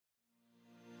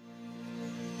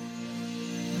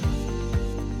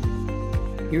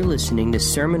You're listening to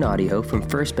sermon audio from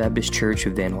First Baptist Church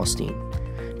of Van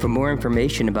Alstyne. For more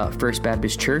information about First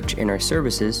Baptist Church and our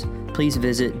services, please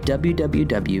visit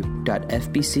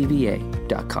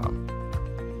www.fbcva.com.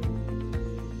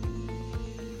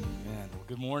 Amen. Well,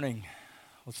 good morning.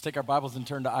 Let's take our Bibles and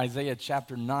turn to Isaiah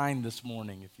chapter 9 this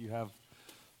morning. If you have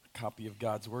a copy of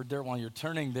God's Word there, while you're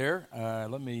turning there,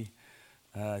 let me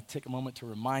take a moment to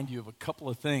remind you of a couple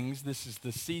of things. This is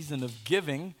the season of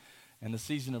giving and the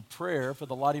season of prayer for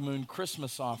the Lottie Moon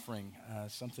Christmas offering,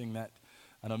 something that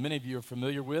I know many of you are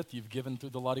familiar with. You've given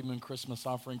through the Lottie Moon Christmas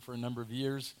offering for a number of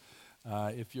years.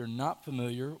 If you're not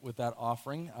familiar with that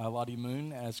offering, Lottie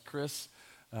Moon, as Chris,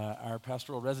 our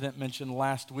pastoral resident, mentioned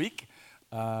last week,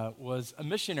 was a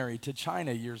missionary to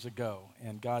China years ago,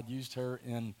 and God used her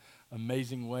in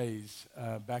amazing ways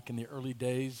back in the early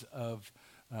days of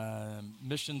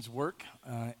missions work,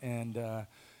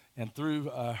 and through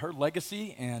her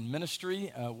legacy and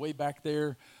ministry way back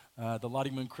there, the Lottie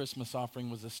Moon Christmas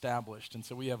offering was established. And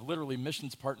so we have literally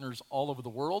missions partners all over the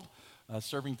world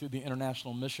serving through the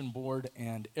International Mission Board,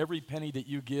 and every penny that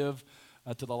you give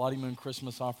to the Lottie Moon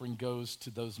Christmas offering goes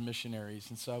to those missionaries.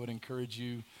 And so I would encourage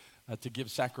you to give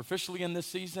sacrificially in this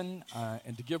season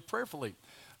and to give prayerfully.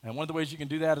 And one of the ways you can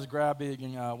do that is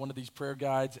grabbing one of these prayer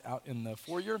guides out in the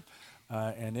foyer,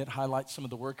 and it highlights some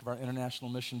of the work of our International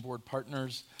Mission Board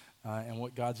partners and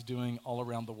what God's doing all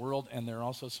around the world. And there are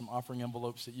also some offering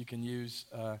envelopes that you can use.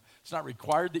 It's not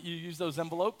required that you use those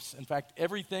envelopes. In fact,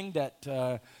 everything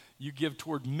that you give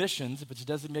toward missions, if it's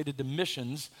designated to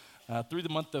missions, through the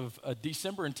month of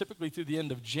December and typically through the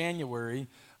end of January,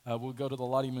 will go to the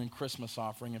Lottie Moon Christmas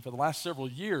offering. And for the last several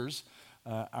years,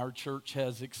 our church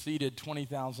has exceeded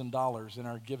 $20,000 in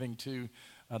our giving to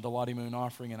the Lottie Moon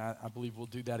offering, and I believe we'll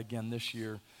do that again this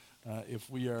year if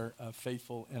we are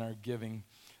faithful in our giving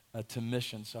to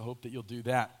missions. So I hope that you'll do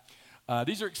that.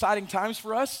 These are exciting times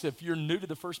for us. If you're new to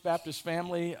the First Baptist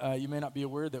family, you may not be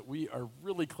aware that we are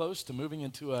really close to moving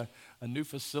into a new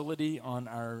facility on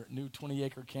our new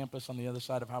 20-acre campus on the other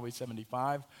side of Highway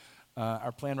 75.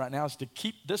 Our plan right now is to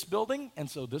keep this building, and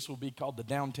so this will be called the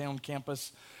downtown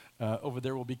campus. Over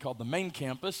there will be called the main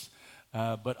campus.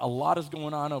 But a lot is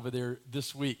going on over there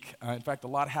this week. In fact, a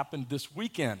lot happened this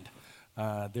weekend.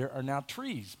 There are now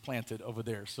trees planted over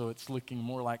there, so it's looking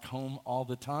more like home all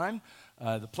the time.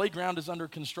 The playground is under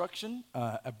construction.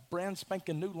 A brand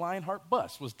spanking new Lionheart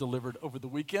bus was delivered over the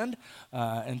weekend,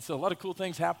 and so a lot of cool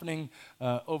things happening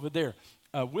over there.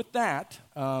 With that,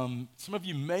 some of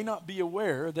you may not be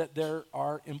aware that there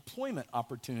are employment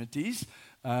opportunities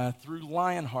through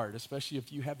Lionheart, especially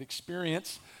if you have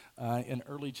experience in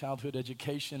early childhood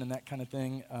education and that kind of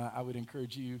thing. I would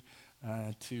encourage you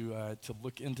to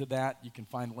look into that. You can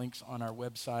find links on our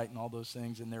website and all those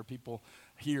things, and there are people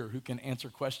here who can answer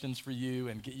questions for you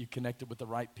and get you connected with the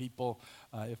right people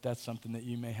if that's something that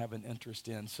you may have an interest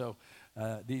in. So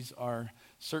these are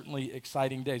certainly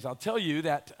exciting days. I'll tell you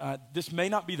that this may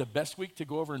not be the best week to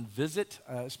go over and visit,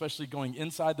 especially going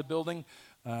inside the building.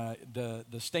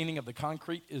 The staining of the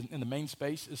concrete in the main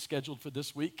space is scheduled for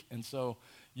this week, and so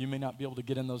you may not be able to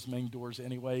get in those main doors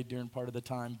anyway during part of the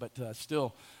time, but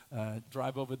still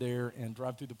drive over there and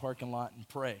drive through the parking lot and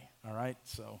pray, all right?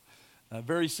 So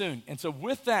very soon. And so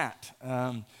with that,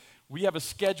 we have a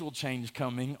schedule change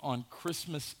coming on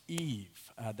Christmas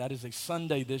Eve. That is a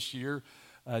Sunday this year.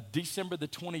 December the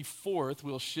 24th,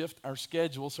 we'll shift our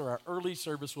schedule, so our early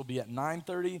service will be at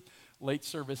 9:30, late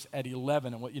service at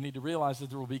 11. And what you need to realize is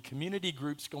there will be community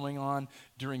groups going on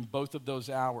during both of those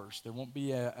hours. There won't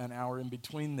be an hour in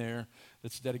between there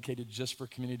that's dedicated just for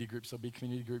community groups. There'll be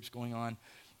community groups going on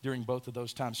during both of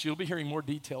those times. So you'll be hearing more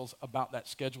details about that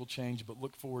schedule change, but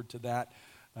look forward to that.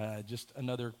 Just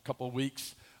another couple of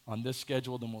weeks on this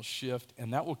schedule, then we'll shift,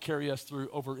 and that will carry us through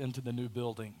over into the new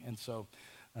building. And so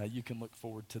you can look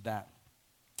forward to that.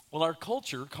 Well, our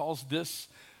culture calls this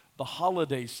the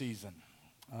holiday season.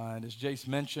 And as Jace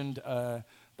mentioned, the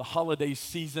holiday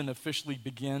season officially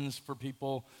begins for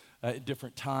people at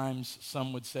different times.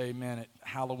 Some would say, man,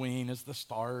 Halloween is the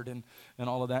start and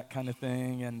all of that kind of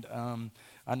thing. And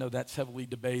I know that's heavily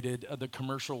debated. The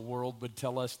commercial world would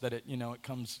tell us that it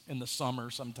comes in the summer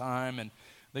sometime, and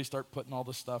they start putting all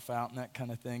the stuff out and that kind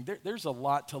of thing. There's a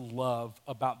lot to love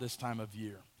about this time of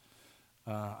year.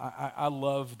 I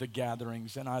love the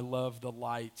gatherings, and I love the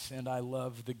lights, and I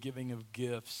love the giving of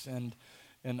gifts, and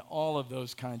all of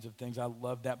those kinds of things. I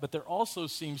love that. But there also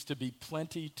seems to be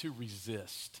plenty to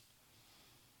resist.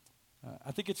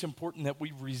 I think it's important that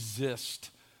we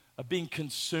resist being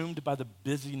consumed by the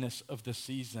busyness of the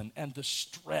season and the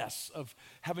stress of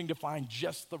having to find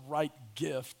just the right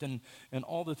gift and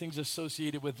all the things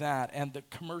associated with that, and the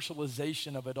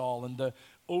commercialization of it all, and the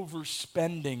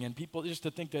overspending, and people, just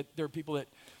to think that there are people that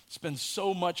spend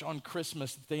so much on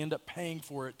Christmas that they end up paying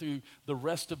for it through the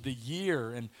rest of the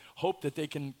year and hope that they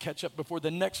can catch up before the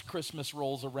next Christmas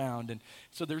rolls around. And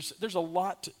so there's a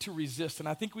lot to resist. And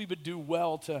I think we would do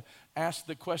well to ask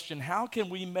the question, how can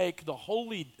we make the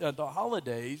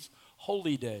holidays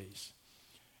holy days?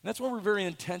 And that's why we're very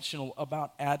intentional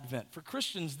about Advent. For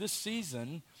Christians, this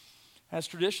season has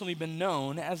traditionally been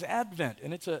known as Advent,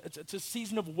 and it's a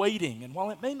season of waiting. And while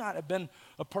it may not have been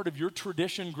a part of your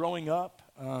tradition growing up,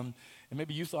 and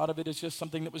maybe you thought of it as just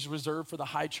something that was reserved for the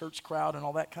high church crowd and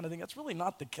all that kind of thing, that's really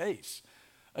not the case.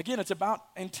 Again, it's about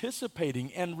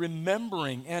anticipating and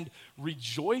remembering and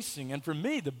rejoicing. And for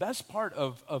me, the best part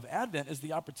of Advent is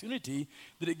the opportunity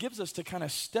that it gives us to kind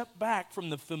of step back from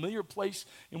the familiar place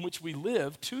in which we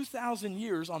live 2,000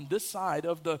 years on this side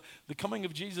of the coming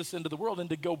of Jesus into the world, and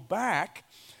to go back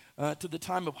to the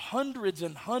time of hundreds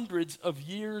and hundreds of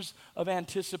years of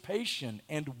anticipation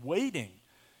and waiting.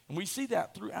 And we see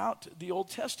that throughout the Old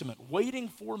Testament, waiting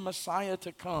for Messiah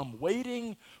to come,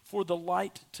 waiting for the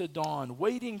light to dawn,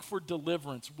 waiting for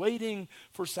deliverance, waiting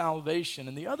for salvation.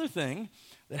 And the other thing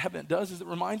that Advent does is it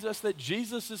reminds us that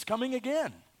Jesus is coming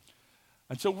again.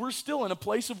 And so we're still in a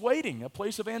place of waiting, a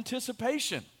place of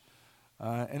anticipation.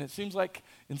 And it seems like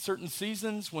in certain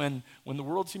seasons when the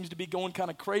world seems to be going kind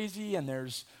of crazy, and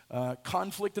there's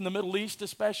conflict in the Middle East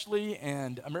especially,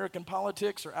 and American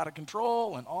politics are out of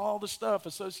control, and all the stuff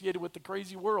associated with the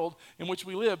crazy world in which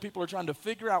we live, people are trying to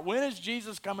figure out, when is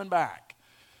Jesus coming back?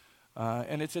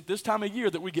 And it's at this time of year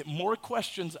that we get more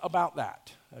questions about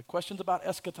that, questions about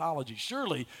eschatology.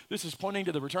 Surely this is pointing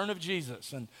to the return of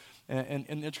Jesus, and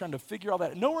they're trying to figure all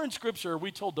that. Nowhere in Scripture are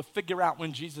we told to figure out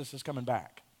when Jesus is coming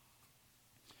back.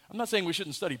 I'm not saying we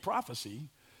shouldn't study prophecy,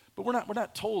 but we're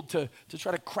not told to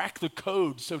try to crack the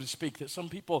code, so to speak, that some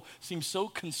people seem so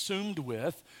consumed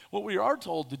with. What we are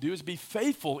told to do is be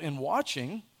faithful in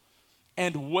watching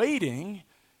and waiting,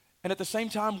 and at the same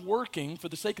time working for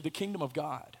the sake of the kingdom of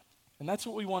God. And that's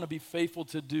what we want to be faithful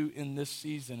to do in this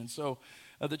season. And so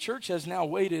the church has now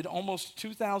waited almost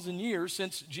 2,000 years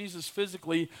since Jesus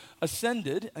physically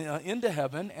ascended into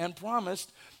heaven and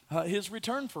promised his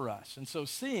return for us. And so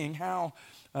seeing how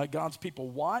God's people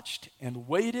watched and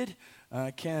waited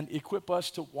can equip us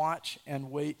to watch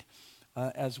and wait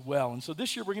as well. And so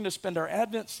this year we're going to spend our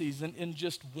Advent season in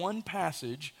just one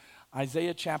passage,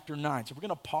 Isaiah chapter 9. So we're going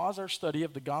to pause our study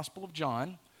of the Gospel of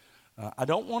John. I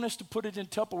don't want us to put it in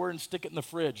Tupperware and stick it in the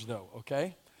fridge, though,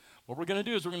 okay? What we're going to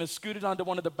do is we're going to scoot it onto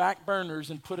one of the back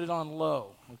burners and put it on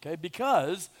low, okay?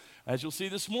 Because, as you'll see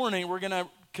this morning, we're going to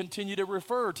continue to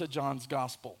refer to John's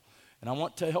Gospel. And I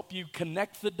want to help you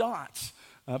connect the dots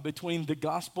between the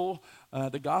Gospels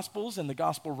and the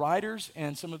Gospel writers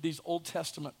and some of these Old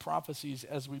Testament prophecies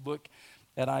as we look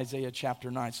at Isaiah chapter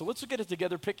 9. So let's look at it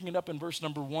together, picking it up in verse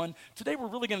number 1. Today we're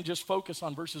really going to just focus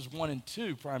on verses 1 and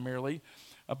 2 primarily,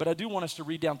 but I do want us to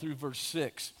read down through verse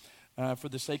 6 for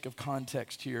the sake of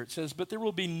context here. It says, "But there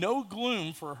will be no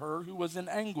gloom for her who was in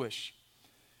anguish.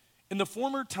 In the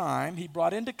former time he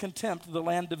brought into contempt the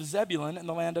land of Zebulun and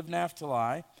the land of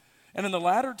Naphtali, and in the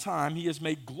latter time he has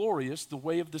made glorious the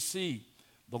way of the sea,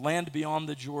 the land beyond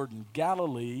the Jordan,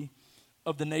 Galilee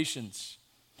of the nations.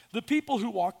 The people who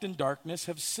walked in darkness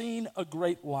have seen a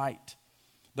great light.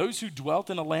 Those who dwelt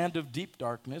in a land of deep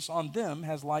darkness, on them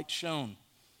has light shone.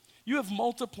 You have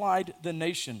multiplied the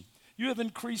nation. You have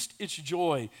increased its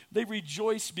joy. They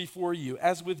rejoice before you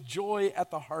as with joy at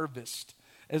the harvest,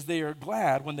 as they are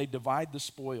glad when they divide the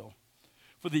spoil.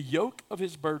 For the yoke of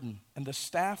his burden and the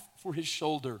staff for his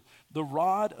shoulder, the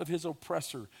rod of his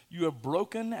oppressor, you have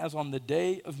broken as on the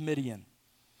day of Midian.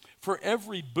 For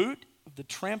every boot of the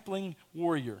trampling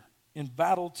warrior in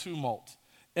battle tumult,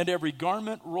 and every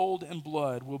garment rolled in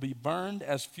blood will be burned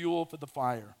as fuel for the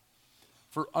fire.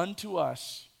 For unto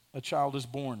us a child is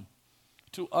born,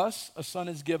 to us a son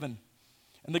is given,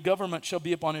 and the government shall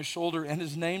be upon his shoulder, and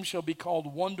his name shall be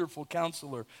called Wonderful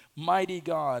Counselor, Mighty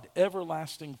God,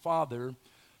 Everlasting Father,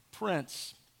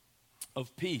 Prince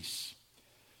of Peace."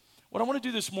 What I want to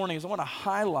do this morning is I want to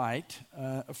highlight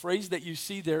a phrase that you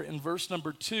see there in verse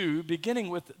number 2, beginning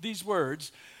with these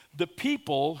words, the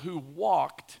people who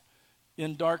walked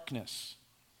in darkness.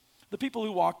 The people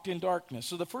who walked in darkness.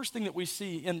 So the first thing that we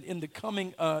see in the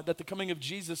coming, that the coming of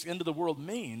Jesus into the world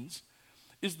means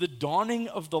is the dawning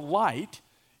of the light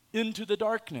into the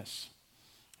darkness.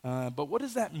 But what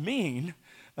does that mean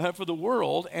for the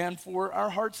world and for our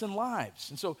hearts and lives?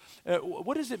 And so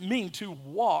what does it mean to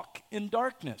walk in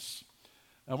darkness?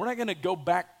 We're not going to go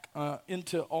back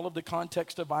into all of the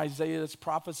context of Isaiah's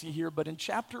prophecy here, but in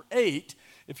chapter 8,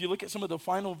 if you look at some of the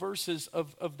final verses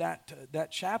of that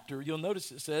chapter, you'll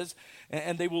notice it says,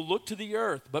 and they will look to the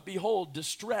earth, but behold,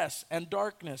 distress and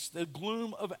darkness, the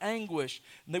gloom of anguish,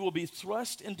 and they will be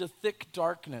thrust into thick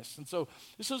darkness. And so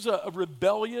this was a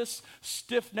rebellious,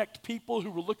 stiff-necked people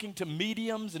who were looking to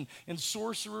mediums and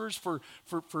sorcerers for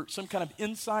some kind of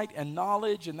insight and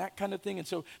knowledge and that kind of thing. And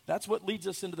so that's what leads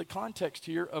us into the context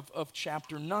here of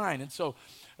chapter 9. And so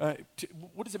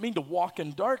what does it mean to walk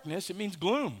in darkness? It means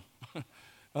gloom.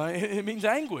 It means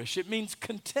anguish. It means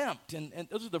contempt. And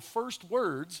those are the first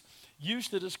words used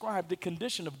to describe the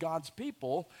condition of God's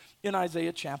people in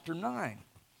Isaiah chapter 9.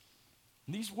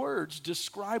 And these words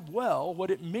describe well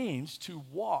what it means to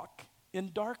walk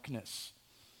in darkness.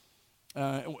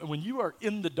 When you are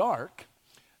in the dark,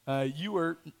 you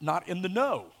are not in the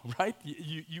know, right?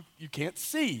 You can't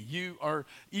see. You are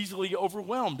easily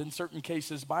overwhelmed in certain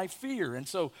cases by fear. And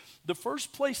so the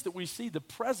first place that we see the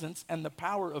presence and the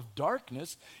power of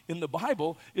darkness in the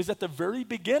Bible is at the very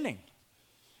beginning.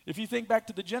 If you think back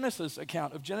to the Genesis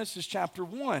account of Genesis chapter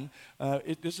 1,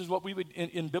 this is what we would,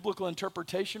 in biblical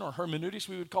interpretation or hermeneutics,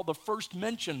 we would call the first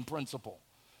mention principle.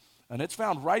 And it's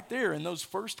found right there in those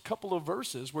first couple of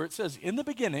verses where it says, in the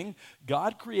beginning,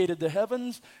 God created the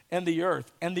heavens and the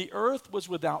earth was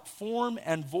without form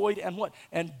and void and what?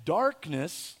 And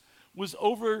darkness was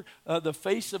over the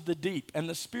face of the deep, and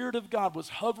the Spirit of God was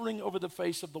hovering over the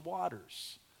face of the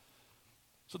waters.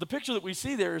 So the picture that we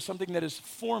see there is something that is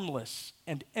formless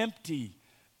and empty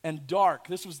and dark.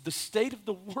 This was the state of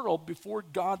the world before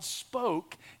God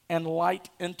spoke and light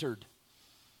entered.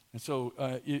 And so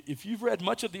if you've read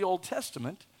much of the Old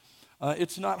Testament,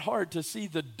 it's not hard to see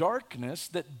the darkness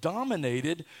that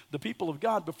dominated the people of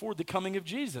God before the coming of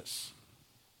Jesus.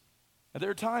 And there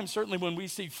are times, certainly, when we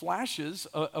see flashes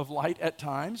of light at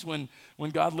times, when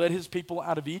God led his people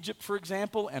out of Egypt, for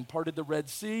example, and parted the Red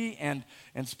Sea and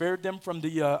spared them from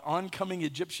the oncoming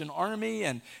Egyptian army,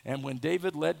 and when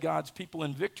David led God's people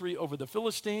in victory over the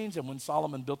Philistines, and when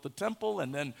Solomon built the temple,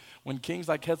 and then when kings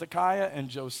like Hezekiah and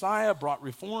Josiah brought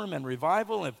reform and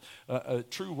revival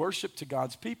and true worship to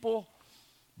God's people.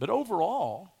 But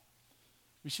overall,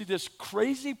 we see this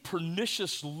crazy,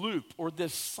 pernicious loop or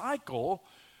this cycle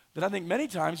that I think many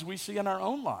times we see in our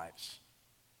own lives.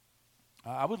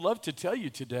 I would love to tell you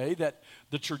today that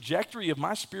the trajectory of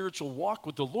my spiritual walk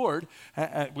with the Lord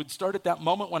would start at that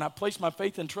moment when I placed my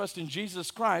faith and trust in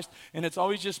Jesus Christ, and it's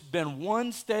always just been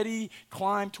one steady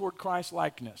climb toward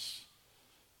Christ-likeness.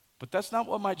 But that's not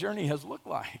what my journey has looked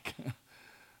like.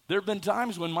 There have been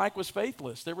times when Mike was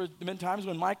faithless. There have been times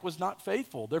when Mike was not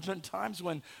faithful. There have been times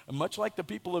when, much like the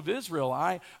people of Israel,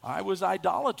 I was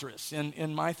idolatrous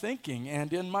in my thinking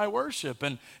and in my worship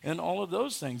and all of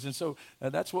those things. And so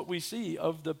that's what we see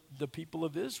of the people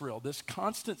of Israel. This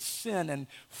constant sin and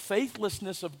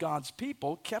faithlessness of God's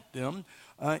people kept them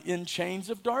in chains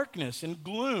of darkness and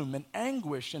gloom and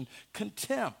anguish and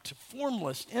contempt,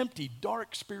 formless, empty,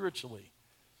 dark spiritually.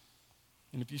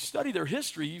 And if you study their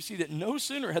history, you see that no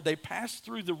sooner had they passed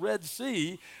through the Red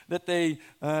Sea that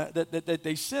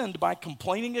they sinned by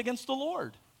complaining against the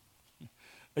Lord.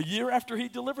 A year after he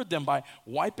delivered them by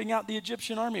wiping out the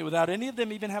Egyptian army without any of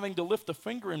them even having to lift a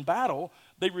finger in battle,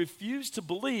 they refused to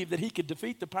believe that he could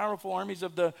defeat the powerful armies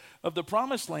of the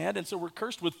Promised Land, and so were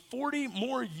cursed with 40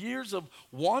 more years of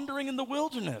wandering in the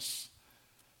wilderness.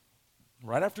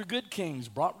 Right after good kings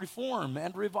brought reform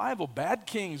and revival, bad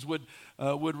kings would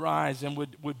rise and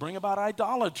would bring about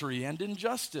idolatry and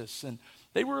injustice. And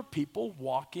they were a people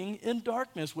walking in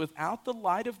darkness without the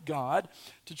light of God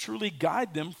to truly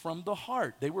guide them from the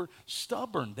heart. They were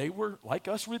stubborn. They were, like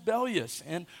us, rebellious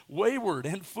and wayward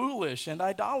and foolish and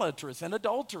idolatrous and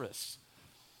adulterous.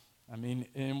 I mean,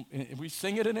 and we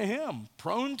sing it in a hymn,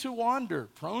 prone to wander,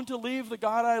 prone to leave the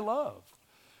God I love.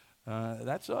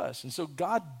 That's us. And so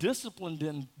God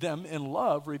disciplined them in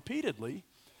love repeatedly,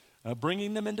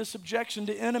 bringing them into subjection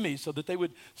to enemies so that they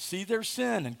would see their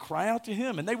sin and cry out to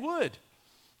him. And they would,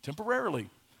 temporarily.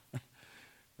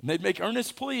 And they'd make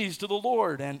earnest pleas to the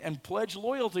Lord and pledge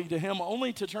loyalty to him,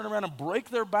 only to turn around and break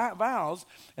their vows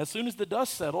as soon as the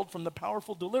dust settled from the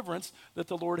powerful deliverance that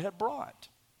the Lord had brought.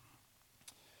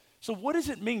 So what does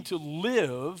it mean to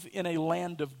live in a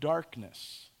land of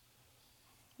darkness?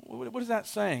 What is that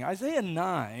saying? Isaiah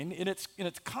 9, in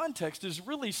its context, is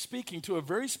really speaking to a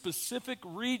very specific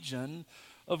region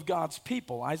of God's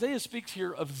people. Isaiah speaks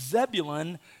here of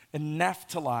Zebulun and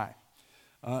Naphtali.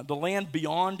 the land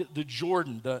beyond the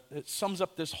Jordan. It sums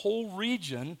up this whole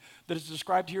region that is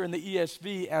described here in the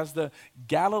ESV as the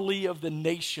Galilee of the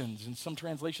nations. In some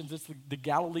translations, it's the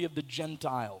Galilee of the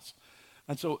Gentiles.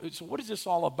 And so what is this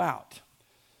all about?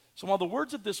 So while the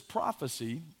words of this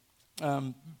prophecy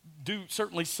do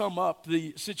certainly sum up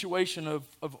the situation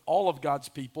of all of God's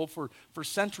people for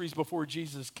centuries before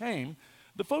Jesus came,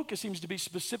 the focus seems to be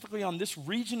specifically on this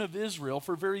region of Israel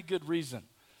for very good reason.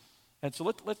 And so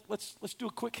let's do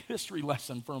a quick history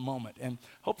lesson for a moment, and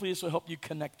hopefully this will help you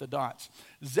connect the dots.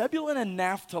 Zebulun and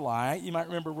Naphtali, you might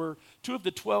remember, were two of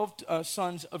the 12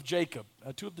 sons of Jacob,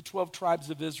 two of the 12 tribes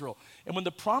of Israel. And when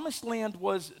the promised land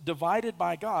was divided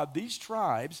by God, these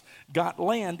tribes got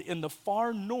land in the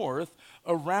far north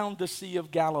around the Sea of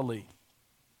Galilee.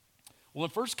 Well,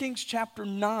 in 1 Kings chapter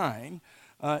 9,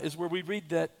 is where we read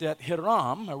that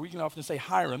Hiram, or we can often say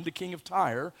Hiram, the king of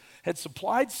Tyre, had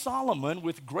supplied Solomon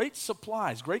with great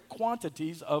supplies, great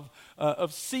quantities of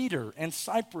cedar and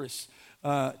cypress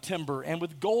timber, and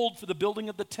with gold for the building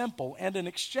of the temple. And in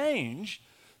exchange,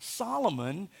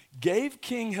 Solomon gave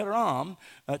King Hiram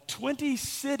 20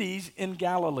 cities in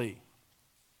Galilee.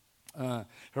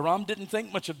 Hiram didn't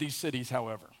think much of these cities,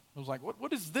 however. He was like,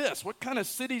 what is this? What kind of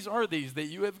cities are these that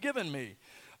you have given me?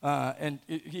 And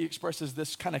he expresses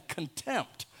this kind of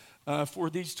contempt for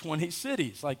these 20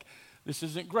 cities. Like, this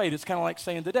isn't great. It's kind of like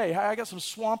saying today, hey, I got some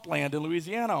swampland in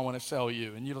Louisiana I want to sell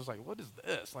you. And you're just like, what is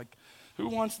this? Like, who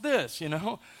wants this, you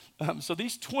know? So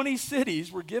these 20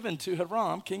 cities were given to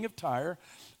Hiram, king of Tyre.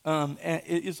 And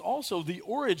it is also the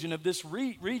origin of this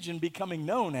region becoming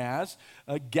known as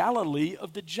Galilee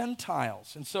of the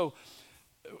Gentiles. And so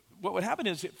what would happen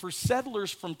is for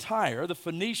settlers from Tyre, the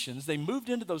Phoenicians, they moved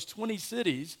into those 20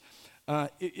 cities.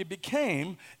 It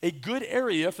became a good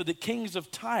area for the kings of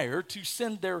Tyre to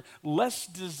send their less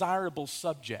desirable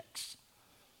subjects.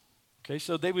 Okay,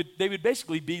 so they would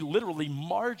basically be literally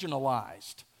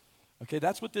marginalized. Okay,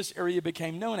 that's what this area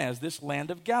became known as, this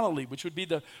land of Galilee, which would be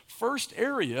the first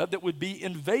area that would be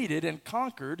invaded and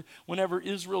conquered whenever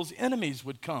Israel's enemies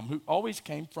would come, who always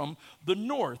came from the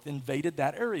north, invaded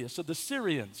that area. So the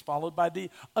Syrians, followed by the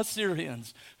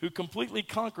Assyrians, who completely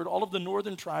conquered all of the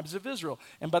northern tribes of Israel.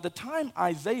 And by the time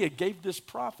Isaiah gave this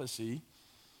prophecy,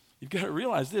 you've got to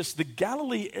realize this, the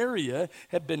Galilee area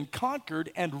had been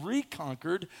conquered and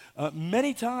reconquered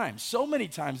many times, so many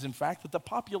times, in fact, that the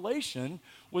population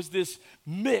was this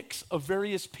mix of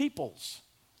various peoples,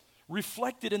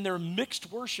 reflected in their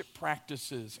mixed worship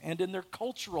practices and in their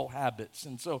cultural habits.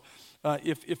 And so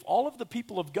if all of the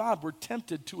people of God were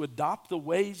tempted to adopt the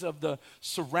ways of the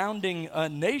surrounding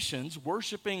nations,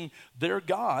 worshiping their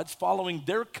gods, following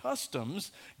their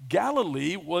customs,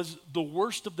 Galilee was the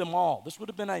worst of them all. This would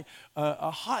have been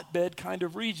a hotbed kind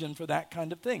of region for that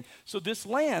kind of thing. So this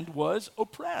land was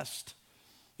oppressed.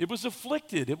 It was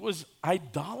afflicted. It was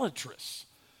idolatrous.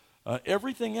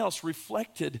 Everything else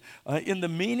reflected in the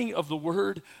meaning of the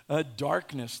word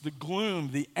darkness, the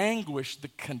gloom, the anguish, the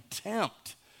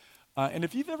contempt. And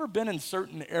if you've ever been in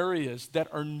certain areas that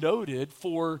are noted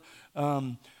for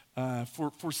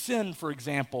sin, for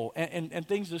example, and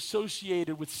things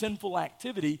associated with sinful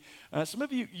activity, some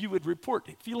of you would report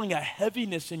feeling a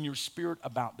heaviness in your spirit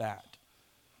about that.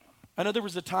 I know there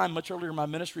was a time much earlier in my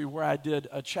ministry where I did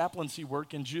a chaplaincy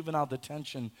work in juvenile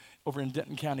detention over in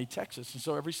Denton County, Texas. And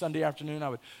so every Sunday afternoon I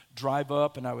would drive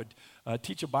up and I would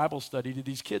teach a Bible study to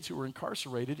these kids who were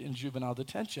incarcerated in juvenile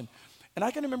detention. And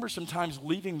I can remember sometimes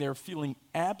leaving there feeling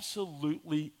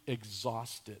absolutely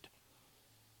exhausted.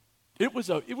 It was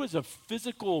a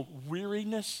physical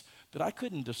weariness that I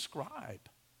couldn't describe.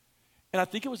 And I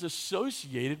think it was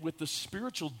associated with the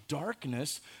spiritual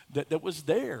darkness that was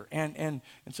there, and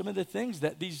some of the things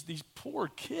that these poor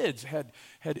kids had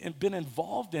been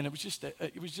involved in. It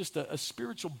was just a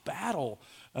spiritual battle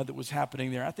that was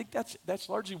happening there. I think that's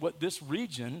largely what this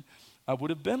region would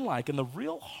have been like. And the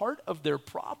real heart of their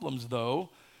problems, though,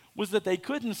 was that they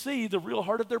couldn't see the real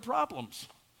heart of their problems.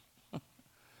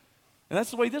 And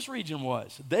that's the way this region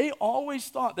was. They always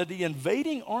thought that the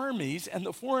invading armies and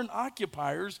the foreign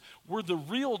occupiers were the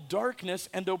real darkness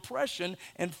and oppression,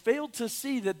 and failed to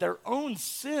see that their own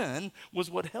sin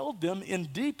was what held them in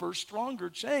deeper, stronger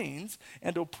chains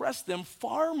and oppressed them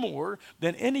far more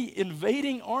than any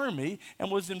invading army, and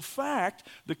was in fact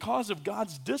the cause of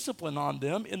God's discipline on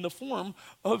them in the form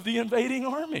of the invading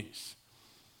armies.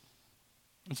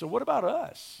 And so what about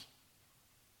us?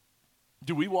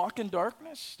 Do we walk in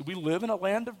darkness? Do we live in a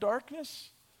land of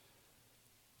darkness?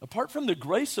 Apart from the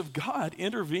grace of God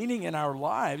intervening in our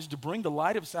lives to bring the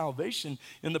light of salvation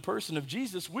in the person of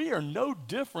Jesus, we are no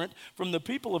different from the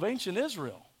people of ancient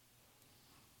Israel.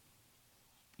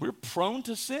 We're prone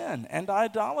to sin and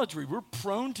idolatry. We're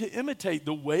prone to imitate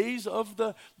the ways of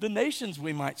the nations,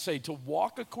 we might say, to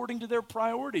walk according to their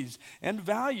priorities and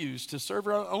values, to serve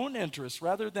our own interests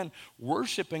rather than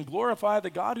worship and glorify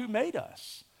the God who made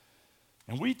us.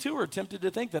 And we too are tempted to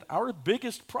think that our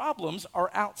biggest problems are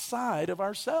outside of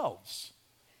ourselves.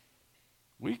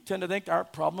 We tend to think our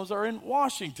problems are in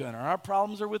Washington, or our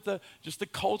problems are with just the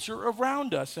culture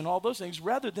around us and all those things,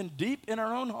 rather than deep in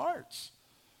our own hearts.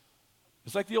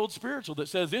 It's like the old spiritual that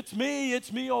says, it's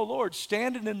me, oh Lord,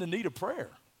 standing in the need of prayer.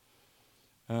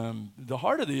 The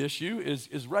heart of the issue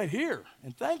is right here.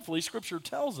 And thankfully, Scripture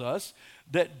tells us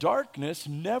that darkness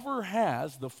never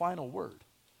has the final word.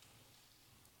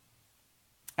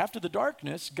 After the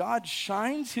darkness, God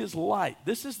shines his light.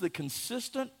 This is the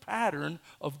consistent pattern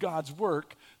of God's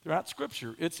work throughout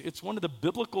Scripture. It's one of the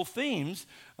biblical themes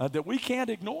that we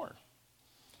can't ignore.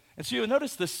 And so you'll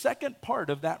notice the second part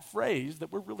of that phrase that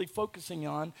we're really focusing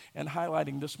on and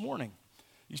highlighting this morning.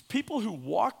 These people who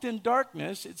walked in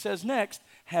darkness, it says next,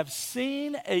 have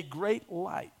seen a great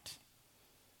light.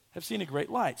 Have seen a great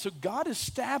light. So God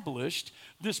established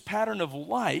this pattern of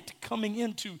light coming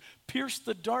in to pierce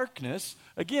the darkness,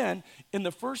 again, in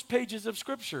the first pages of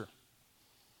Scripture.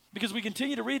 Because we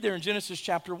continue to read there in Genesis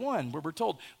chapter 1, where we're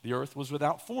told, the earth was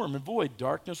without form and void.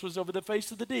 Darkness was over the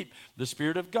face of the deep. The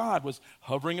Spirit of God was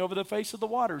hovering over the face of the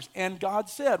waters. And God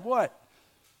said, what?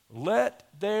 Let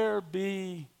there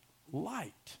be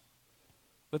light.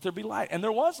 Let there be light. And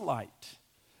there was light.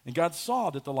 And God saw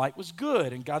that the light was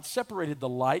good, and God separated the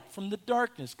light from the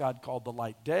darkness. God called the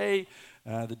light day,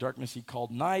 the darkness he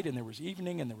called night, and there was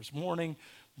evening, and there was morning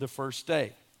the first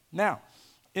day. Now,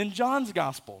 in John's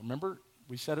gospel, remember,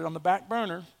 we set it on the back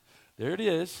burner. There it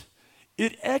is.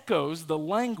 It echoes the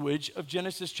language of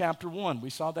Genesis chapter 1. We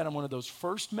saw that in one of those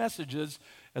first messages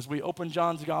as we opened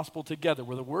John's gospel together,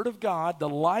 where the word of God, the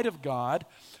light of God,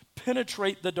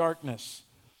 penetrate the darkness.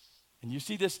 And you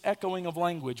see this echoing of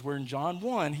language where in John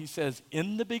 1, he says,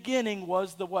 in the beginning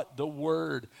was the what? The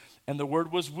Word. And the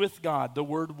Word was with God. The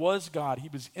Word was God. He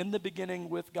was in the beginning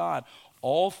with God.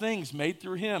 All things made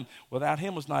through him. Without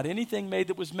him was not anything made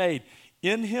that was made.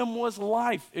 In him was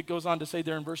life, it goes on to say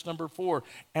there in verse number 4.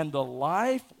 And the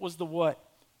life was the what?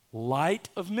 Light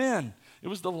of men. It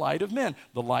was the light of men.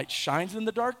 The light shines in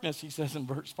the darkness, he says in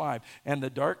verse 5. And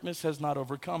the darkness has not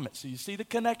overcome it. So you see the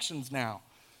connections now.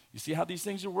 You see how these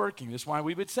things are working. That's why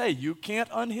we would say you can't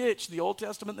unhitch the Old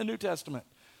Testament and the New Testament.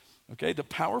 Okay, the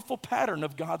powerful pattern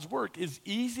of God's work is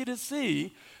easy to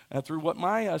see through what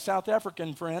my South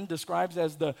African friend describes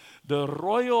as the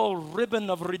royal ribbon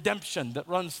of redemption that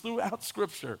runs throughout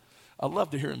Scripture. I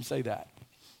love to hear him say that.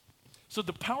 So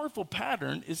the powerful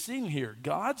pattern is seen here.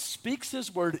 God speaks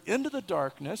his word into the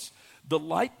darkness. The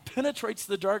light penetrates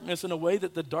the darkness in a way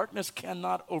that the darkness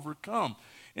cannot overcome.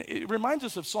 It reminds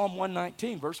us of Psalm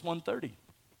 119, verse 130,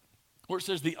 where it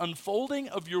says, the unfolding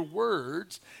of your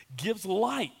words gives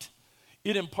light.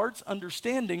 It imparts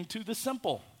understanding to the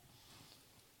simple,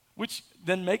 which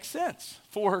then makes sense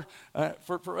for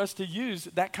us to use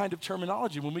that kind of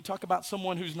terminology. When we talk about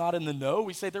someone who's not in the know,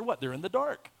 we say they're what? They're in the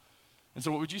dark. And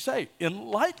so what would you say?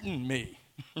 Enlighten me,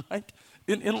 right?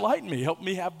 Enlighten me. Help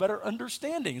me have better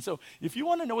understanding. So if you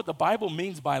want to know what the Bible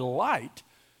means by light,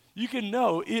 you can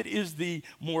know it is the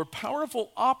more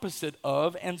powerful opposite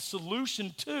of and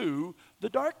solution to the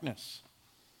darkness.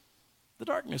 The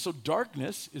darkness. So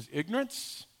darkness is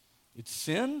ignorance, it's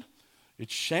sin,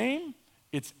 it's shame,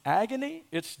 it's agony,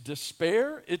 it's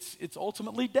despair, it's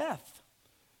ultimately death.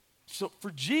 So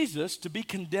for Jesus to be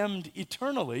condemned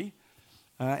eternally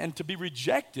and to be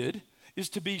rejected is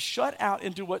to be shut out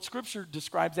into what Scripture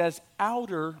describes as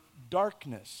outer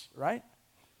darkness, right?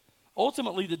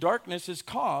 Ultimately, the darkness is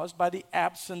caused by the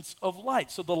absence of light.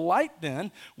 So the light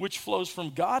then, which flows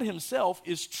from God himself,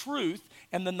 is truth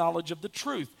and the knowledge of the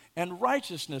truth, and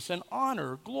righteousness and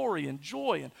honor, glory and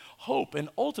joy and hope, and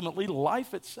ultimately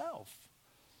life itself.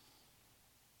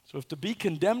 So if to be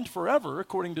condemned forever,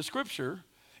 according to Scripture,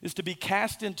 is to be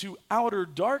cast into outer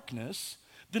darkness,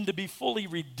 then to be fully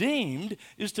redeemed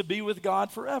is to be with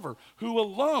God forever, who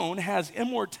alone has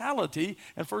immortality,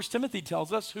 and 1 Timothy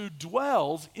tells us, who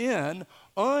dwells in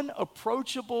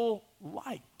unapproachable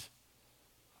light.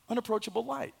 Unapproachable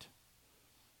light.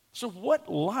 So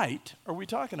what light are we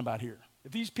talking about here?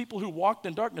 If these people who walked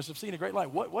in darkness have seen a great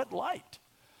light, what light?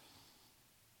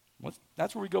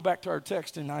 That's where we go back to our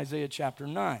text in Isaiah chapter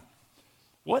 9.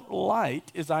 What light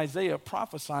is Isaiah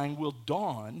prophesying will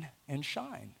dawn and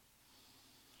shine?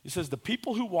 He says, the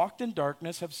people who walked in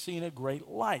darkness have seen a great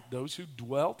light. Those who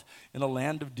dwelt in a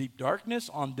land of deep darkness,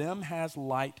 on them has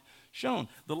light shone.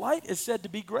 The light is said to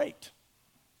be great.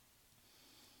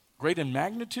 great in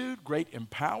magnitude, great in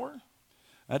power,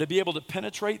 to be able to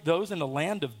penetrate those in a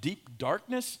land of deep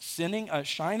darkness,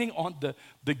 shining on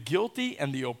the guilty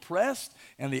and the oppressed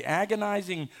and the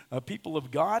agonizing people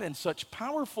of God. And such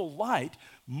powerful light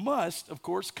must, of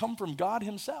course, come from God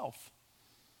himself.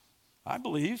 I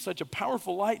believe such a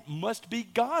powerful light must be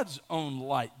God's own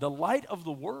light, the light of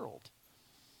the world.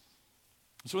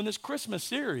 So in this Christmas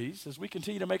series, as we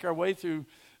continue to make our way through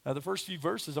the first few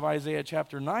verses of Isaiah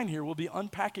chapter 9 here, we'll be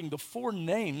unpacking the 4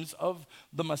 names of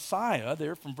the Messiah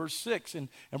there from verse 6. And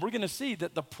we're going to see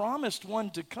that the promised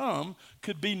one to come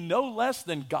could be no less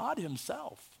than God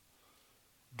himself.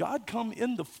 God come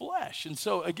in the flesh. And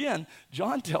so again,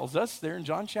 John tells us there in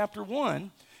John chapter 1,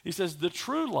 he says, the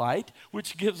true light,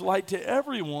 which gives light to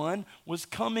everyone, was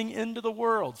coming into the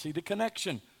world. See the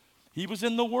connection. He was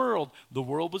in the world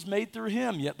was made through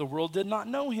him, yet the world did not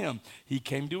know him. He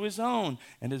came to his own,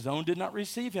 and his own did not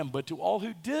receive him. But to all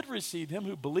who did receive him,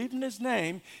 who believed in his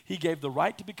name, he gave the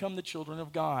right to become the children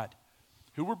of God,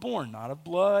 who were born not of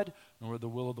blood, nor of the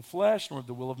will of the flesh, nor of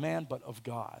the will of man, but of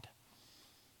God.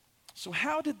 So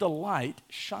how did the light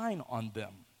shine on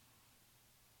them?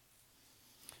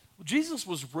 Well, Jesus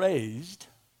was raised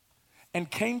and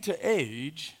came to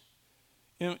age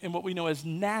in what we know as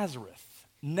Nazareth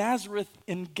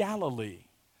in Galilee.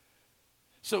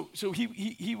 So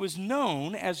he was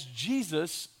known as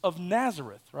Jesus of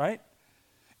Nazareth, right?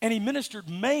 And he ministered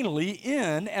mainly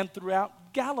in and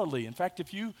throughout Galilee. In fact,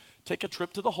 if you take a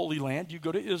trip to the Holy Land, you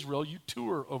go to Israel, you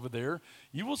tour over there,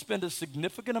 you will spend a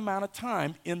significant amount of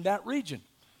time in that region.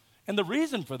 And the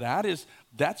reason for that is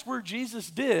that's where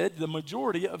Jesus did the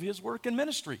majority of his work and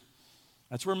ministry.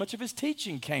 That's where much of his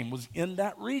teaching came, was in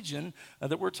that region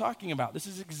that we're talking about. This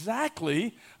is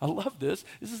exactly, I love this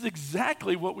is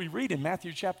exactly what we read in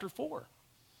Matthew chapter 4.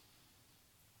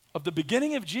 Of the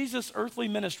beginning of Jesus' earthly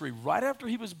ministry, right after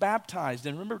he was baptized,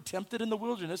 and remember, tempted in the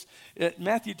wilderness,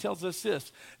 Matthew tells us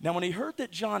this. Now, when he heard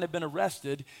that John had been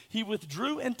arrested, he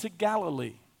withdrew into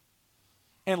Galilee.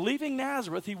 And leaving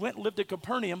Nazareth, he went and lived at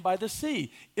Capernaum by the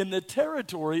sea, in the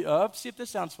territory of, see if this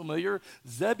sounds familiar,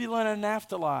 Zebulun and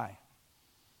Naphtali.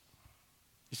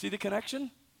 You see the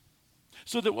connection?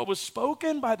 So that what was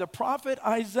spoken by the prophet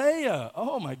Isaiah,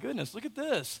 oh my goodness, look at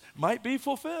this, might be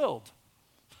fulfilled.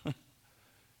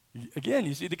 Again,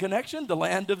 you see the connection? The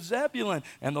land of Zebulun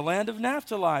and the land of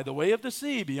Naphtali, the way of the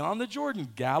sea beyond the Jordan,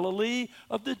 Galilee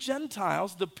of the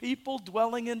Gentiles, the people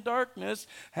dwelling in darkness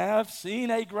have seen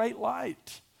a great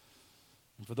light.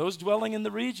 And for those dwelling in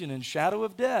the region in shadow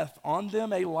of death, on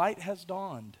them a light has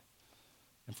dawned.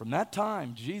 And from that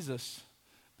time, Jesus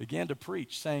began to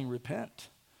preach, saying, repent,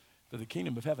 for the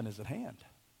kingdom of heaven is at hand.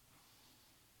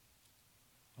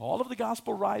 All of the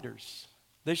gospel writers,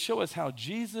 they show us how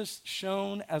Jesus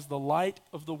shone as the light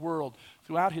of the world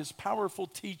throughout his powerful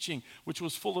teaching, which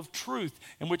was full of truth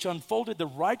and which unfolded the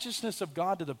righteousness of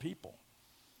God to the people.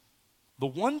 The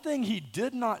one thing he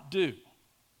did not do,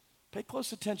 pay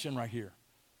close attention right here,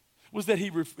 was that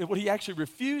what he actually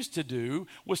refused to do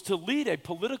was to lead a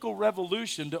political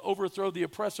revolution to overthrow the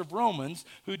oppressive Romans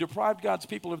who deprived God's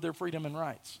people of their freedom and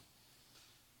rights.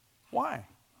 Why?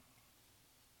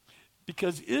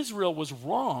 Because Israel was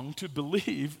wrong to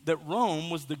believe that Rome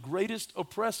was the greatest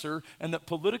oppressor and that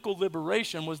political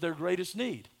liberation was their greatest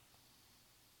need.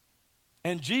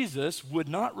 And Jesus would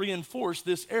not reinforce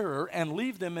this error and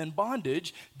leave them in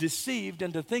bondage, deceived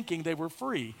into thinking they were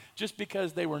free just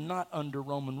because they were not under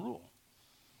Roman rule.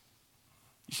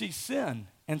 You see, sin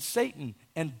and Satan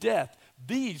and death,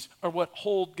 these are what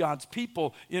hold God's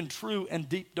people in true and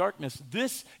deep darkness.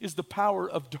 This is the power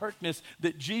of darkness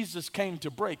that Jesus came to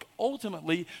break,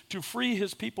 ultimately to free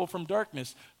his people from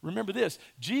darkness. Remember this,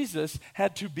 Jesus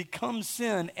had to become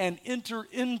sin and enter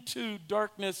into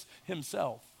darkness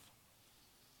himself.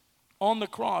 On the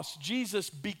cross, Jesus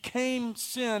became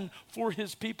sin for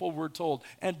his people, we're told.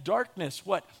 And darkness,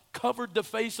 covered the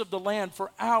face of the land for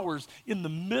hours in the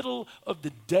middle of the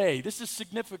day. This is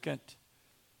significant.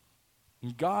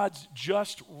 And God's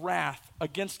just wrath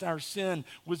against our sin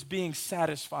was being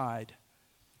satisfied.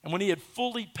 And when he had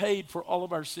fully paid for all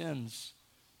of our sins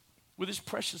with his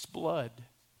precious blood,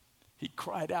 he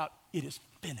cried out, "It is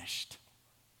finished."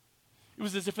 It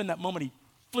was as if in that moment he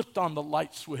flipped on the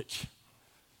light switch.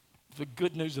 The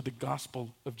good news of the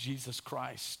gospel of Jesus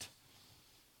Christ.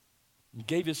 And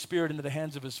gave his spirit into the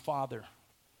hands of his Father.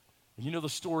 And you know the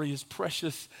story,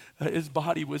 his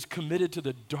body was committed to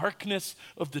the darkness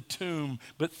of the tomb.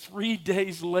 But 3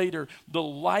 days later, the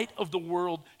light of the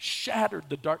world shattered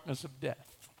the darkness of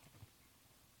death.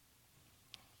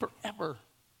 Forever.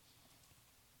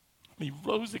 And he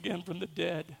rose again from the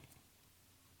dead.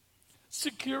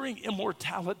 securing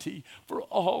immortality for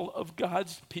all of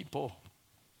God's people.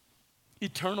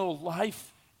 Eternal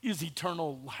life is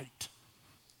eternal light.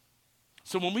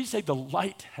 So when we say the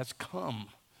light has come,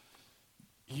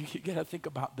 you got to think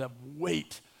about the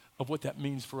weight of what that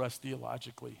means for us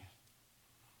theologically.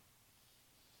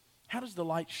 How does the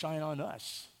light shine on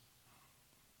us?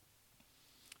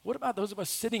 What about those of us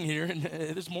sitting here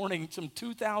this morning, some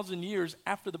 2,000 years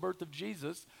after the birth of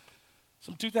Jesus,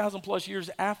 some 2,000 plus years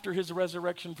after his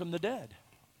resurrection from the dead?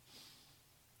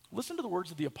 Listen to the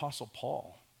words of the Apostle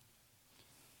Paul.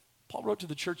 Paul wrote to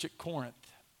the church at Corinth.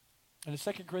 And in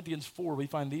 2 Corinthians 4, we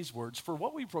find these words, "For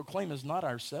what we proclaim is not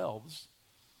ourselves,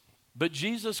 but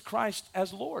Jesus Christ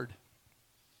as Lord,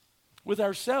 with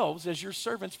ourselves as your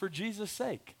servants for Jesus'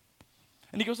 sake."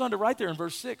 And he goes on to write there in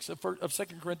verse 6 of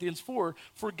 2 Corinthians 4,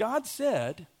 For God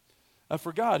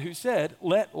who said,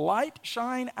 "Let light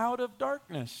shine out of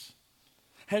darkness,"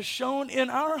 has shone in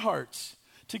our hearts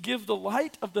to give the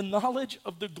light of the knowledge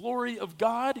of the glory of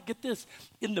God, get this,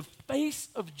 in the face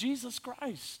of Jesus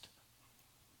Christ.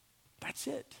 That's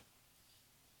it.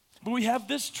 But we have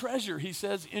this treasure, he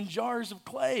says, in jars of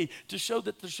clay to show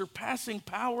that the surpassing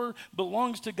power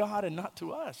belongs to God and not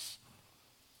to us.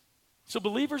 So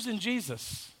believers in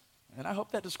Jesus, and I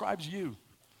hope that describes you.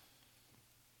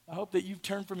 I hope that you've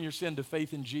turned from your sin to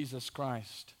faith in Jesus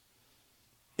Christ.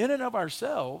 In and of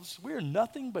ourselves, we are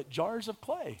nothing but jars of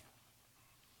clay.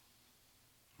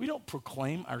 We don't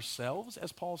proclaim ourselves,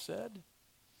 as Paul said.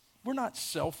 We're not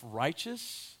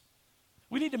self-righteous.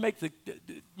 We need to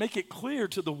make it clear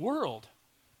to the world.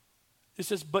 It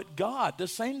says, but God, the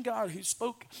same God who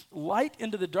spoke light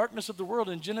into the darkness of the world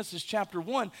in Genesis chapter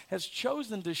 1, has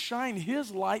chosen to shine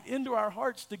his light into our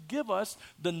hearts to give us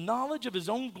the knowledge of his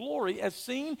own glory as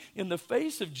seen in the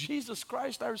face of Jesus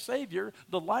Christ, our Savior,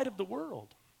 the light of the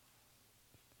world.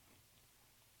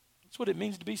 That's what it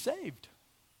means to be saved.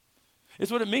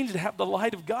 It's what it means to have the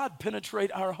light of God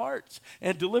penetrate our hearts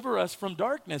and deliver us from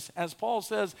darkness, as Paul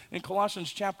says in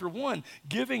Colossians chapter 1,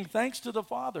 giving thanks to the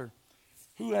Father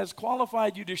who has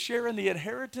qualified you to share in the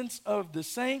inheritance of the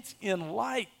saints in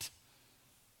light.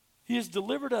 He has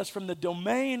delivered us from the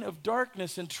domain of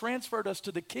darkness and transferred us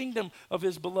to the kingdom of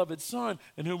his beloved Son,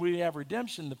 in whom we have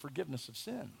redemption, the forgiveness of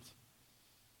sins.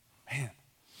 Man.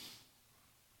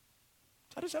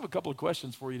 I just have a couple of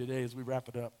questions for you today as we wrap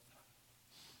it up.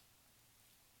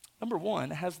 Number one,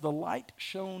 has the light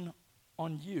shone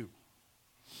on you?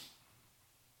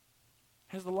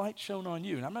 Has the light shone on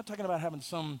you? And I'm not talking about having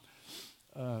some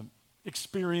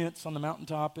experience on the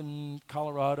mountaintop in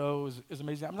Colorado is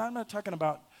amazing. I'm not talking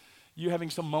about you having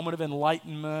some moment of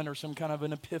enlightenment or some kind of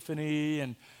an epiphany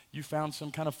and you found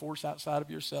some kind of force outside of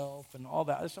yourself and all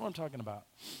that. That's not what I'm talking about.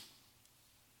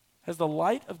 Has the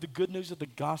light of the good news of the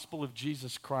gospel of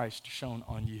Jesus Christ shone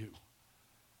on you?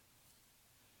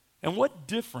 And what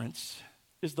difference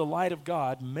is the light of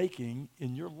God making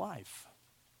in your life?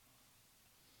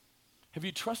 Have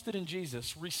you trusted in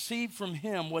Jesus, received from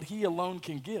him what he alone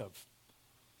can give,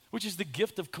 which is the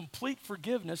gift of complete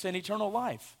forgiveness and eternal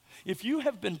life? If you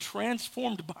have been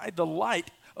transformed by the light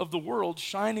of the world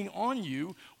shining on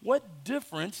you, what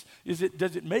difference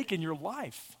does it make in your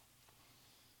life?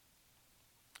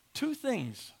 Two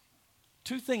things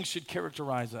should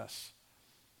characterize us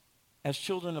as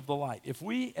children of the light. If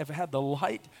we have had the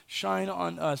light shine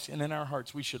on us and in our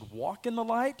hearts, we should walk in the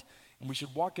light and we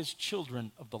should walk as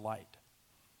children of the light.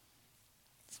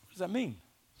 So what does that mean?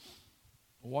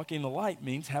 Walking in the light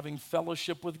means having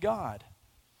fellowship with God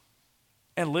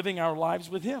and living our lives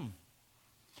with him.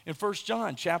 In 1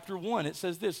 John chapter 1, it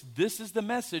says this is the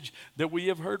message that we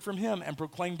have heard from him and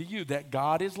proclaimed to you, that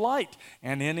God is light,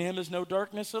 and in him is no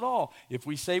darkness at all. If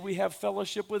we say we have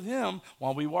fellowship with him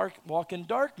while we walk in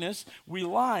darkness, we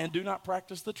lie and do not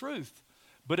practice the truth.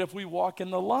 But if we walk in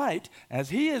the light,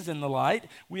 as he is in the light,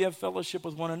 we have fellowship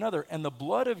with one another, and the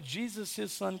blood of Jesus,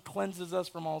 his Son, cleanses us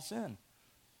from all sin.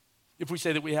 If we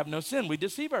say that we have no sin, we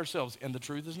deceive ourselves, and the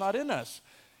truth is not in us.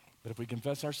 But if we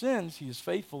confess our sins, he is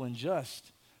faithful and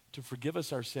just to forgive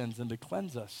us our sins and to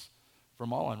cleanse us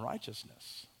from all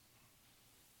unrighteousness.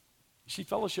 See,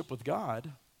 fellowship with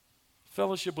God,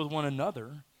 fellowship with one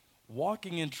another,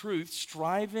 walking in truth,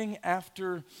 striving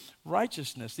after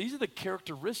righteousness. These are the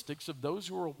characteristics of those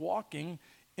who are walking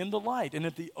in the light. And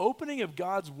if the opening of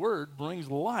God's word brings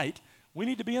light, we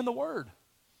need to be in the word.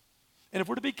 And if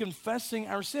we're to be confessing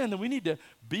our sin, then we need to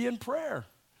be in prayer.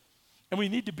 And we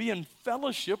need to be in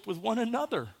fellowship with one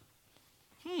another.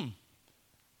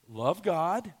 Love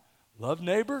God, love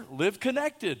neighbor, live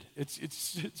connected.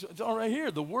 It's all right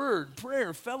here. The word,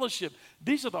 prayer, fellowship.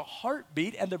 These are the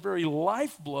heartbeat and the very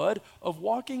lifeblood of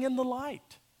walking in the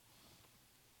light.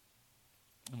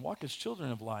 And and walk as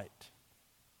children of light.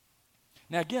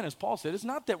 Now again, as Paul said, it's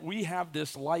not that we have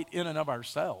this light in and of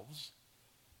ourselves.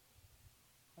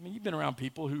 I mean, you've been around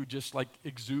people who just like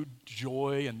exude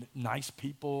joy and nice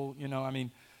people,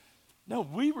 no,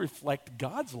 we reflect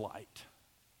God's light.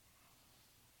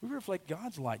 We reflect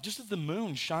God's light, just as the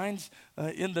moon shines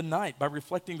in the night by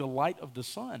reflecting the light of the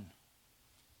sun.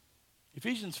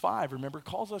 Ephesians 5, remember,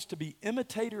 calls us to be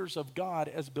imitators of God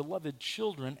as beloved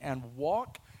children and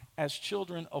walk as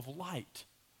children of light.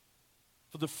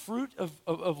 For the fruit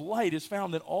of light is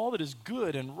found in all that is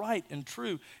good and right and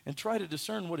true, and try to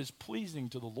discern what is pleasing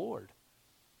to the Lord.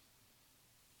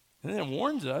 And then it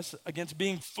warns us against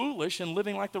being foolish and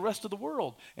living like the rest of the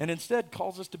world, and instead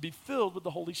calls us to be filled with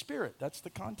the Holy Spirit. That's the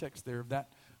context there of that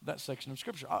section of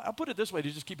Scripture. I'll put it this way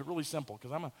to just keep it really simple,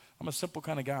 because I'm a simple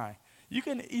kind of guy. You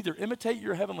can either imitate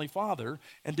your Heavenly Father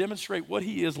and demonstrate what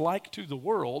He is like to the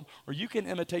world, or you can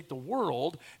imitate the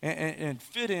world and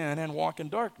fit in and walk in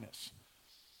darkness.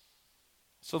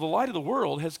 So the light of the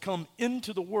world has come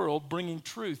into the world, bringing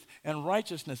truth and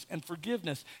righteousness and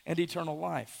forgiveness and eternal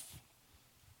life.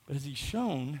 But has He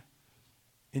shone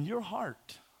in your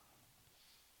heart?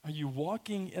 Are you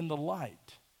walking in the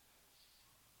light?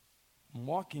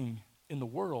 Walking in the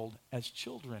world as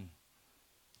children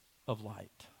of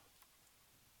light.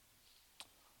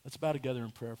 Let's bow together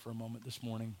in prayer for a moment this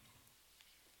morning.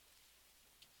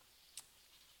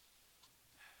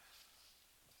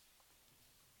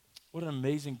 What an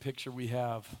amazing picture we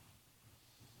have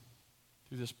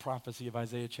through this prophecy of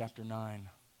Isaiah chapter 9.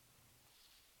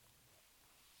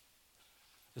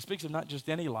 It speaks of not just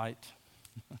any light,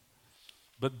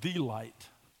 but the light.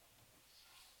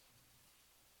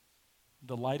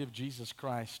 The light of Jesus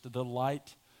Christ, the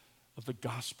light of the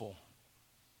gospel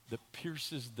that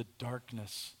pierces the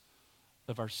darkness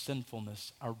of our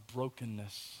sinfulness, our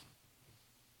brokenness.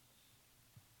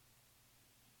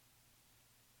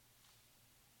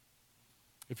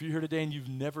 If you're here today and you've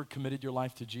never committed your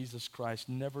life to Jesus Christ,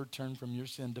 never turned from your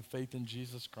sin to faith in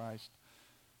Jesus Christ,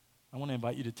 I want to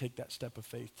invite you to take that step of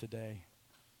faith today.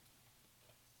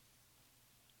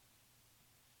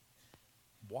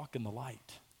 Walk in the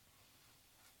light.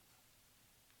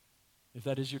 If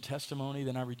that is your testimony,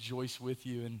 then I rejoice with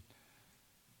you. And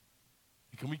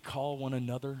can we call one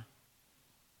another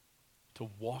to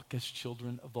walk as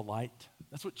children of the light?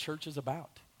 That's what church is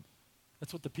about.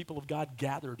 That's what the people of God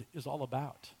gathered is all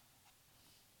about.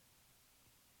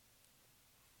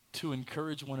 To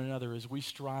encourage one another as we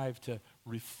strive to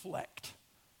reflect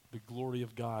the glory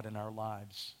of God in our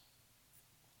lives.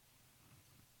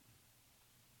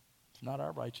 It's not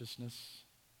our righteousness,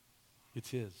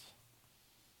 it's His.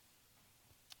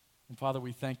 And Father,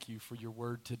 we thank you for your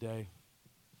word today.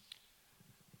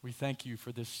 We thank you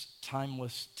for this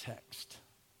timeless text,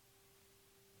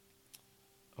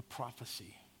 a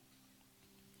prophecy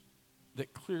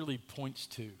that clearly points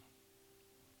to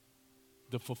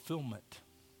the fulfillment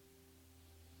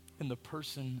in the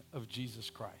person of Jesus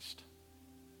Christ.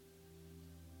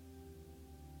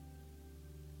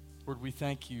 Lord, we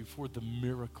thank you for the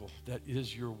miracle that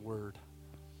is your word.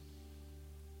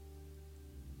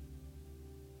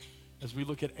 As we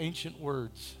look at ancient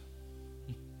words,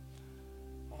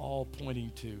 all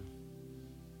pointing to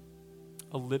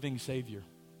a living Savior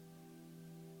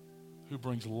who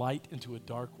brings light into a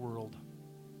dark world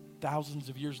thousands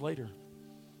of years later,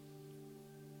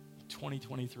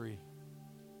 2023.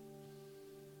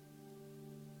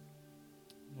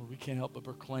 Lord, we can't help but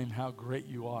proclaim how great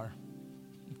you are.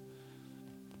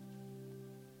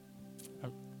 I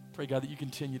pray, God, that you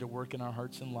continue to work in our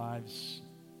hearts and lives,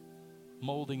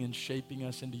 molding and shaping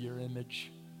us into your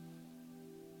image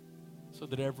so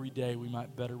that every day we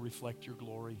might better reflect your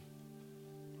glory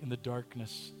in the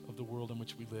darkness of the world in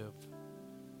which we live.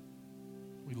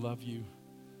 We love you.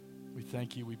 We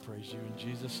thank you. We praise you. In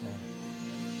Jesus' name,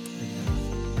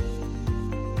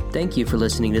 amen. Thank you for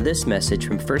listening to this message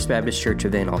from First Baptist Church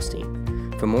of Van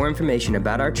Alstyne. For more information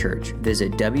about our church,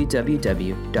 visit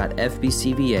www.fbcva.com.